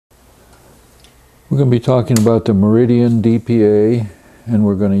We're going to be talking about the Meridian DPA, and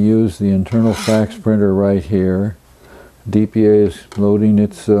we're going to use the internal fax printer right here. DPA is loading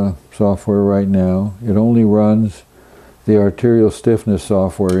its software right now. It only runs the arterial stiffness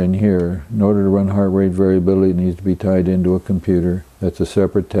software in here. In order to run heart rate variability, it needs to be tied into a computer. That's a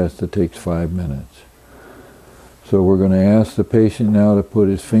separate test that takes 5 minutes. So we're going to ask the patient now to put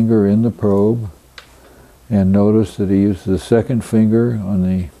his finger in the probe, and notice that he uses the second finger on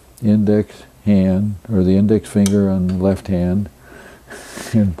the index hand, or the index finger on the left hand,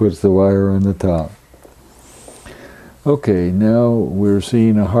 and puts the wire on the top. Okay, now we're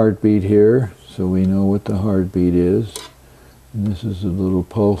seeing a heartbeat here, so we know what the heartbeat is. And this is a little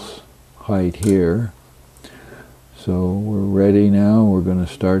pulse height here. So we're ready now. We're going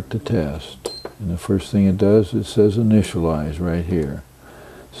to start the test. And the first thing it does, it says initialize right here.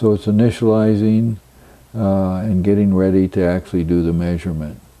 So it's initializing and getting ready to actually do the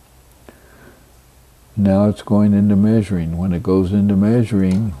measurement. Now it's going into measuring. When it goes into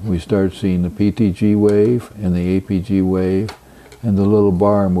measuring, we start seeing the PTG wave and the APG wave, and the little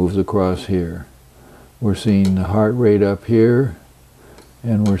bar moves across here. We're seeing the heart rate up here,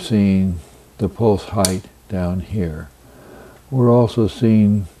 and we're seeing the pulse height down here. We're also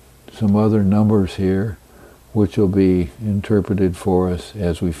seeing some other numbers here, which will be interpreted for us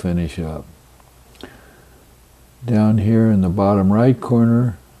as we finish up. Down here in the bottom right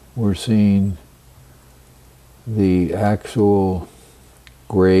corner, we're seeing the actual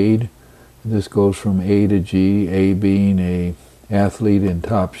grade. This goes from A to G, A being an athlete in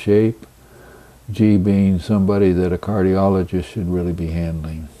top shape, G being somebody that a cardiologist should really be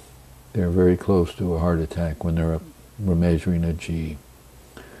handling. They're very close to a heart attack when we're measuring a G.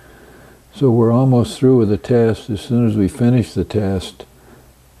 So we're almost through with the test. As soon as we finish the test,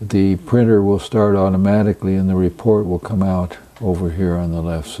 the printer will start automatically and the report will come out over here on the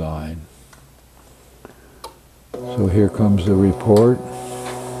left side. So here comes the report.